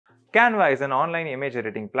Canva is an online image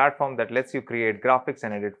editing platform that lets you create graphics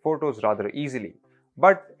and edit photos rather easily.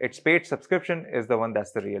 But its paid subscription is the one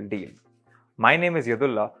that's the real deal. My name is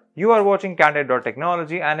Yadullah. You are watching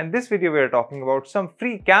Candid.Technology, and in this video we are talking about some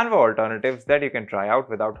free Canva alternatives that you can try out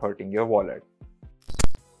without hurting your wallet.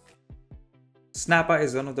 Snappa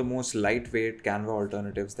is one of the most lightweight Canva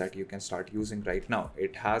alternatives that you can start using right now.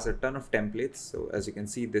 It has a ton of templates. So as you can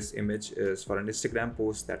see, this image is for an Instagram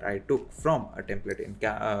post that I took from a template in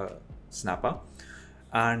Snappa.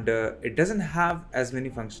 And it doesn't have as many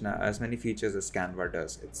features as Canva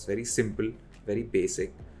does. It's very simple, very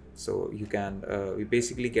basic. So you can, we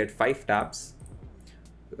basically get 5 tabs.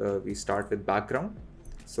 We start with background.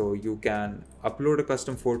 So you can upload a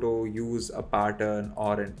custom photo, use a pattern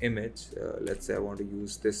or an image. Let's say I want to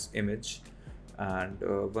use this image. And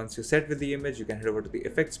once you're set with the image, you can head over to the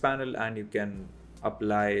effects panel and you can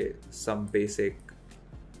apply some basic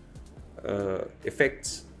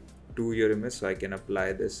effects to your image. So I can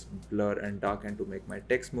apply this blur and darken to make my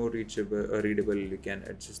text more readable. You can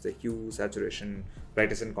adjust the hue, saturation,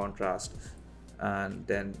 brightness and contrast. And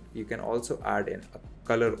then you can also add in a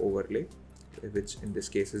color overlay, which in this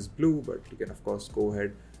case is blue, but you can of course go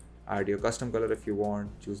ahead, add your custom color if you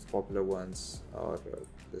want, choose the popular ones, or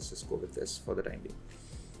let's just go with this for the time being.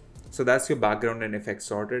 So that's your background and effects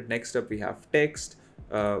sorted. Next up we have text.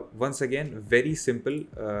 Once again, very simple,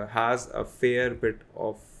 has a fair bit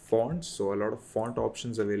of fonts, so a lot of font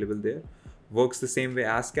options available there. Works the same way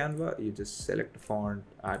as Canva. You just select a font,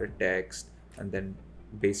 add a text, and then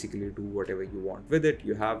basically do whatever you want with it.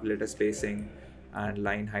 You have letter spacing and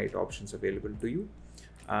line height options available to you,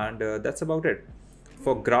 and that's about it.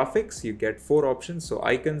 For graphics, you get 4 options, so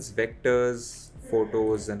icons, vectors,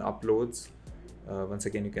 photos and uploads. Once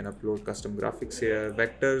again, you can upload custom graphics here.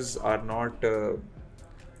 Vectors are not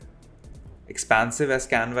expansive as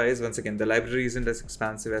Canva is. Once again, the library isn't as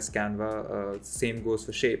expansive as Canva. Same goes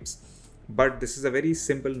for shapes, but this is a very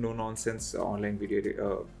simple, no nonsense online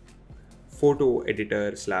video photo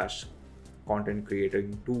editor / content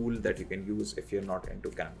creating tool that you can use if you're not into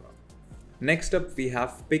Canva. Next up we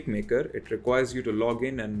have PicMaker. It requires you to log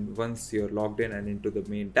in, and once you're logged in and into the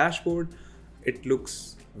main dashboard, it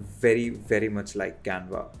looks very much like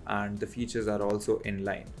Canva, and the features are also in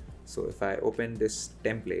line. So if I open this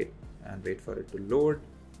template and wait for it to load,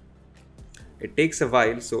 it takes a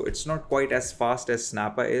while, so it's not quite as fast as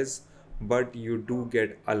Snappa is, but you do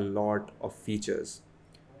get a lot of features.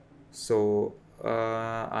 So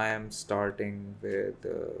I am starting with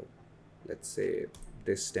let's say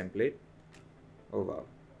this template. Oh wow,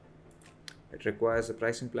 it requires a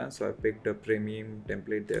pricing plan, so I picked a premium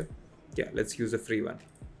template there. Yeah, let's use a free one.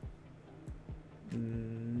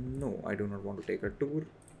 No, I do not want to take a tour.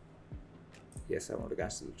 Yes, I want to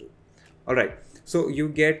cancel the tour. All right, so you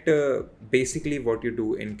get basically what you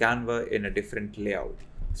do in Canva in a different layout.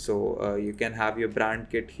 So you can have your brand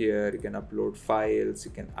kit here, you can upload files,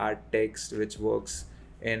 you can add text, which works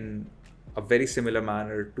in a very similar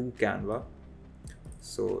manner to Canva.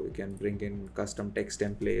 So you can bring in custom text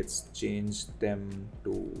templates, change them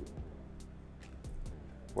to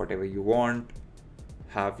whatever you want,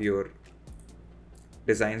 have your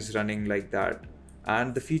designs running like that.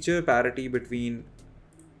 And the feature parity between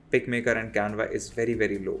PicMaker and Canva is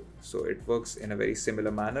very low, so it works in a very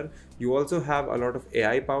similar manner. You also have a lot of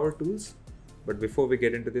AI powered tools, but before we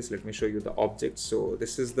get into this, let me show you the objects. So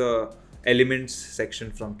this is the elements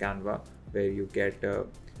section from Canva, where you get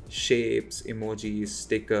shapes, emojis,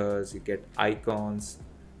 stickers, you get icons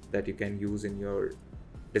that you can use in your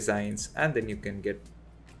designs, and then you can get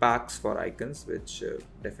packs for icons, which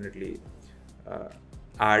definitely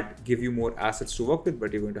give you more assets to work with,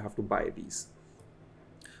 but you're going to have to buy these.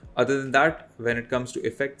 Other than that, when it comes to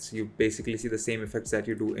effects, you basically see the same effects that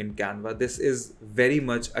you do in Canva. This is very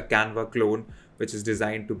much a Canva clone, which is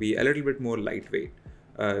designed to be a little bit more lightweight.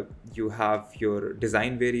 You have your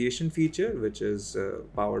design variation feature, which is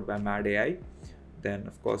powered by Mad AI. Then,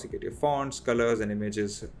 of course, you get your fonts, colors, and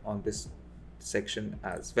images on this section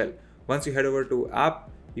as well. Once you head over to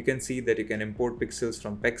app, you can see that you can import pixels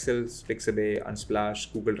from Pexels, Pixabay,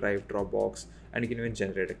 Unsplash, Google Drive, Dropbox, and you can even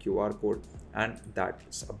generate a QR code, and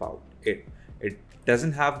that's about it. It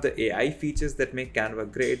doesn't have the AI features that make Canva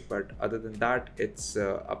great, but other than that, it's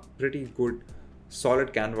a pretty good,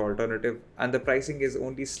 solid Canva alternative, and the pricing is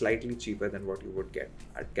only slightly cheaper than what you would get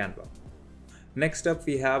at Canva. Next up,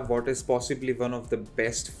 we have what is possibly one of the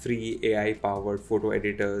best free AI-powered photo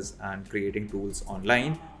editors and creating tools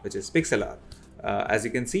online, which is Pixlr. As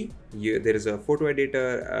you can see, there is a photo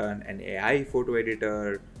editor, an AI photo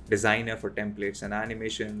editor, designer for templates and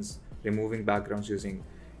animations, removing backgrounds using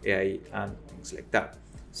AI and things like that.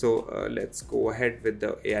 So let's go ahead with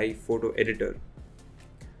the AI photo editor.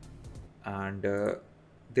 And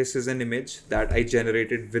this is an image that I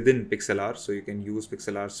generated within Pixlr. So you can use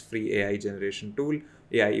Pixlr's free AI generation tool,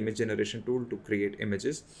 AI image generation tool, to create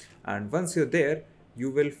images. And once you're there, you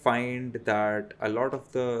will find that a lot of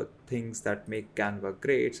the things that make Canva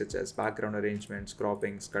great, such as background arrangements,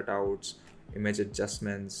 croppings, cutouts, image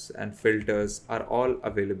adjustments, and filters, are all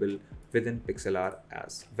available within Pixlr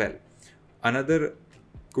as well. Another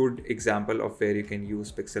good example of where you can use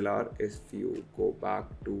Pixlr, if you go back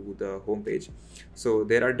to the home page. So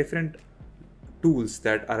there are different tools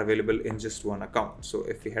that are available in just one account. So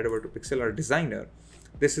if we head over to Pixlr Designer,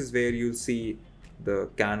 this is where you'll see the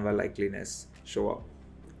Canva likeliness show up.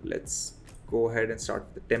 Let's go ahead and start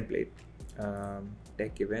with the template.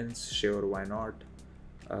 Tech events, sure, why not?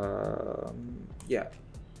 Yeah,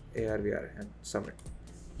 ARVR and Summit.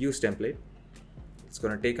 Use template. It's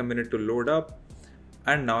going to take a minute to load up.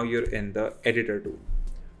 And now you're in the editor tool.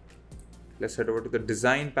 Let's head over to the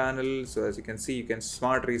design panel. So as you can see, you can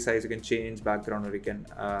smart resize, you can change background, or you can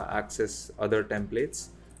access other templates.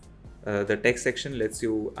 The text section lets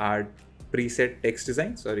you add preset text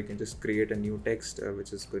designs, or you can just create a new text,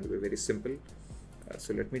 which is going to be very simple.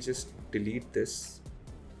 So let me just delete this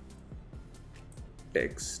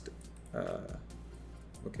text.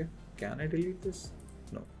 Okay, can I delete this?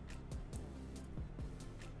 No.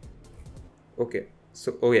 Okay.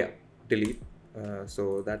 So, oh yeah, delete.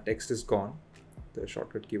 So that text is gone. The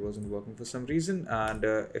shortcut key wasn't working for some reason. And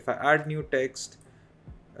if I add new text,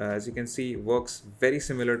 as you can see, works very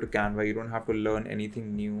similar to Canva. You don't have to learn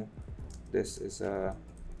anything new. This is a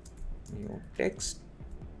new text.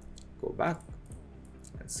 Go back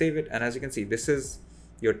and save it. And as you can see, this is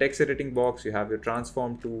your text editing box. You have your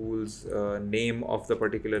transform tools, name of the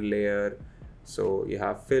particular layer. So you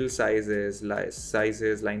have fill sizes, line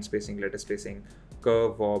spacing, letter spacing,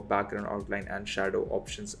 curve, warp, background outline, and shadow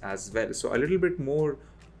options as well. So a little bit more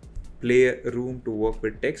play room to work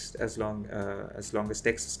with text as long as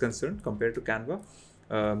text is concerned compared to Canva.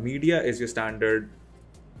 Media is your standard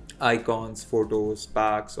icons, photos,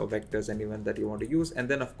 packs, or vectors, anyone that you want to use. And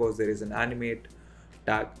then of course there is an animate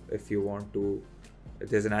tag if you want to.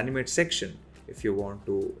 There's an animate section if you want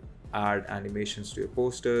to add animations to your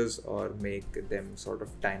posters or make them sort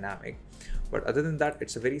of dynamic. But other than that,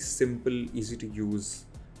 it's a very simple, easy to use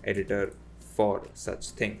editor for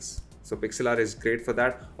such things. So Pixlr is great for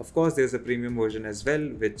that. Of course, there's a premium version as well,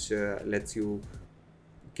 which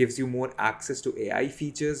gives you more access to AI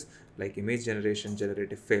features like image generation,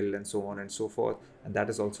 generative fill, and so on and so forth. And that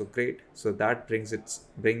is also great. So that brings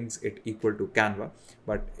it equal to Canva.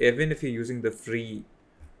 But even if you're using the free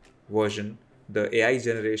version, the AI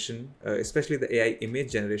generation, especially the AI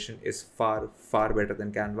image generation, is far better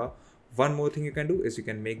than Canva. One more thing you can do is you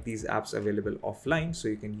can make these apps available offline, so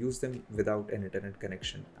you can use them without an internet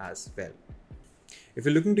connection as well. If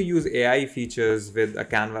you're looking to use AI features with a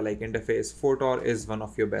Canva-like interface, Photor is one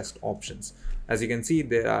of your best options. As you can see,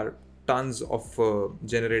 there are tons of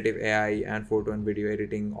generative AI and photo and video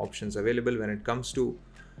editing options available when it comes to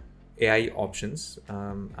AI options.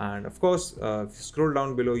 And of course, if you scroll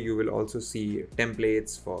down below, you will also see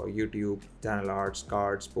templates for YouTube, channel arts,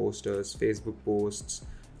 cards, posters, Facebook posts,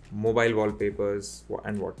 mobile wallpapers,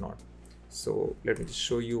 and whatnot. So let me just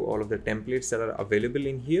show you all of the templates that are available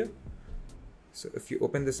in here. So if you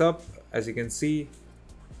open this up, as you can see,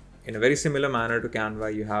 in a very similar manner to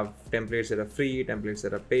Canva, you have templates that are free, templates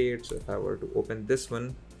that are paid. So if I were to open this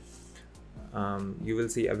one, you will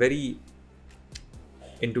see a very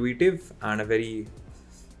intuitive and an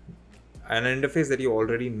interface that you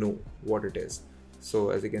already know what it is. So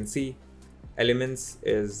as you can see, elements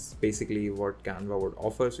is basically what Canva would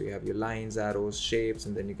offer. So you have your lines, arrows, shapes,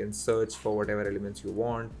 and then you can search for whatever elements you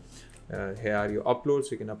want. Here are your uploads,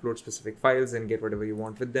 so you can upload specific files and get whatever you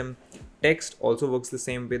want with them. Text also works the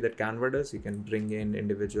same way that Canva does. You can bring in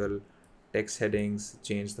individual text headings,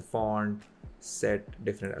 change the font, set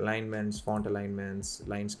different alignments, font alignments,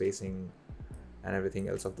 line spacing, and everything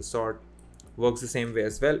else of the sort. Works the same way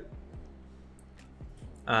as well.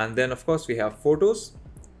 And then of course we have photos.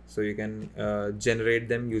 So you can generate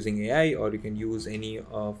them using AI, or you can use any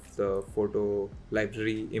of the photo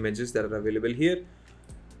library images that are available here.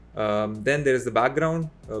 Then there is the background,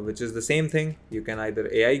 which is the same thing. You can either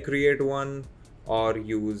AI create one or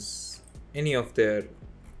use any of their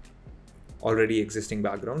already existing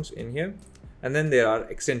backgrounds in here. And then there are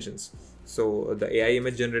extensions. So the AI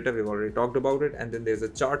image generator, we've already talked about it. And then there's a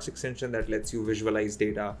charts extension that lets you visualize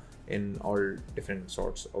data in all different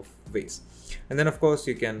sorts of ways. And then of course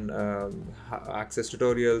you can access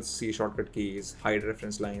tutorials, see shortcut keys, hide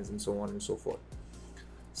reference lines, and so on and so forth.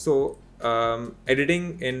 So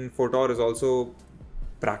Editing in Photor is also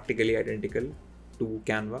practically identical to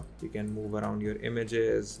Canva. You can move around your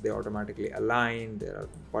images, they automatically align, there are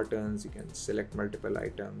buttons, you can select multiple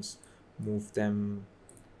items, move them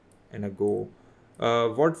in a go.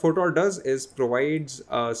 What Photor does is provides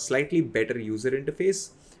a slightly better user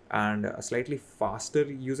interface and a slightly faster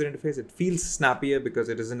user interface. It feels snappier because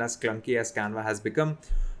it isn't as clunky as Canva has become,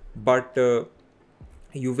 but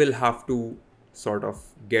you will have to sort of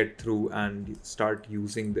get through and start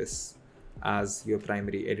using this as your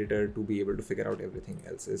primary editor to be able to figure out everything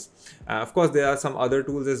else is. Of course, there are some other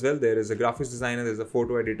tools as well. There is a graphics designer, there's a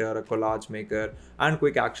photo editor, a collage maker, and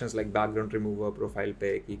quick actions like background remover, profile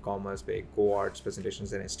pic, e-commerce pic, co-arts,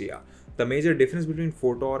 presentations, and STR. The major difference between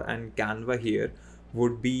Photor and Canva here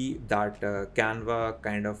would be that Canva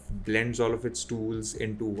kind of blends all of its tools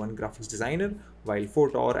into one graphics designer, while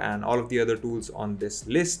Photor and all of the other tools on this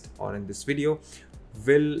list or in this video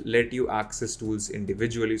will let you access tools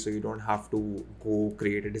individually, so you don't have to go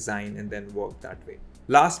create a design and then work that way.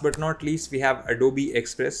 Last but not least, we have Adobe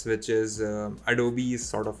Express, which is Adobe's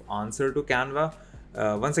sort of answer to Canva.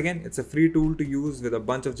 Once again, it's a free tool to use with a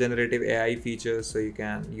bunch of generative AI features. So you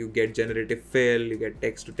get generative fill, you get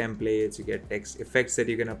text to templates, you get text effects that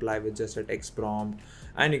you can apply with just a text prompt,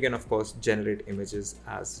 and you can of course generate images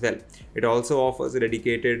as well. It also offers a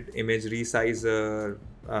dedicated image resizer,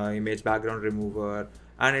 image background remover,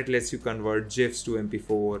 and it lets you convert GIFs to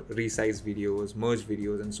MP4, resize videos, merge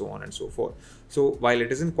videos, and so on and so forth. So while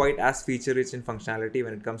it isn't quite as feature rich in functionality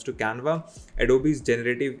when it comes to Canva, Adobe's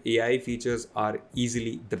generative AI features are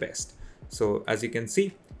easily the best. So as you can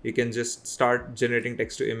see, you can just start generating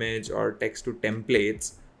text to image or text to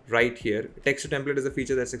templates right here. Text to template is a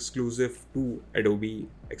feature that's exclusive to Adobe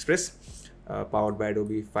Express. Powered by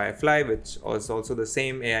Adobe Firefly, which is also the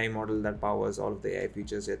same AI model that powers all of the AI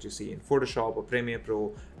features that you see in Photoshop or Premiere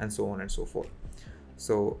Pro and so on and so forth.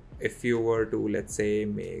 So if you were to, let's say,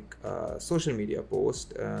 make a social media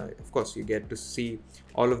post, of course you get to see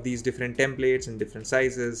all of these different templates in different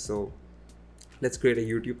sizes. So let's create a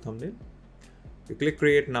YouTube thumbnail. You click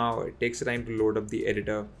create now, it takes time to load up the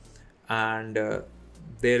editor, and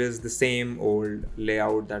there is the same old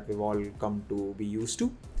layout that we've all come to be used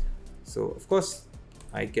to. So of course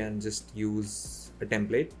I can just use a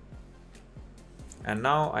template, and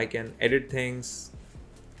now I can edit things.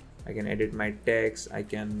 I can edit my text, I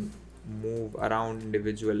can move around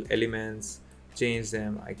individual elements, change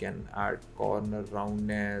them. I can add corner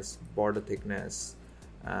roundness, border thickness,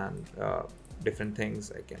 and different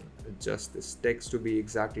things. I can adjust this text to be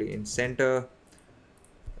exactly in center.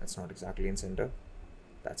 That's not exactly in center,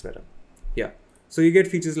 that's better. Yeah. So you get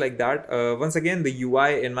features like that. Once again, the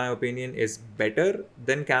UI, in my opinion, is better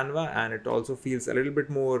than Canva, and it also feels a little bit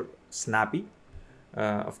more snappy.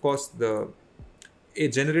 Of course, the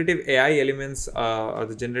generative AI elements or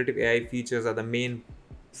the generative AI features are the main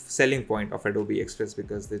selling point of Adobe Express,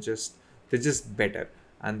 because they're just better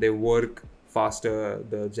and they work faster.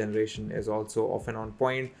 The generation is also often on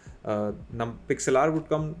point. Pixlr would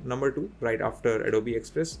come number 2 right after Adobe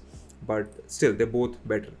Express, but still they're both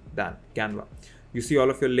better than Canva. You see all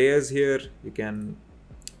of your layers here. You can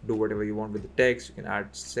do whatever you want with the text. You can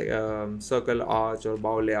add circle, arch, or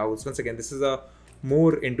bow layouts. Once again, this is a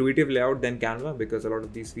more intuitive layout than Canva, because a lot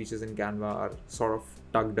of these features in Canva are sort of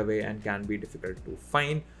tucked away and can be difficult to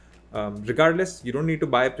find. Regardless, you don't need to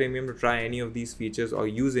buy premium to try any of these features or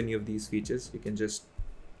use any of these features. You can just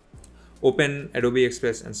open Adobe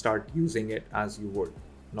Express and start using it as you would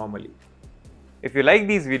normally. If you like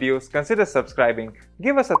these videos, consider subscribing,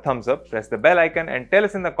 give us a thumbs up, press the bell icon, and tell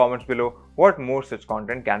us in the comments below what more such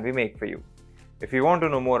content can we make for you. If you want to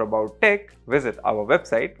know more about tech, visit our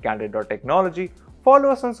website Candid.Technology, follow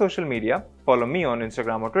us on social media, follow me on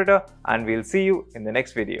Instagram or Twitter, and we'll see you in the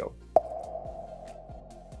next video.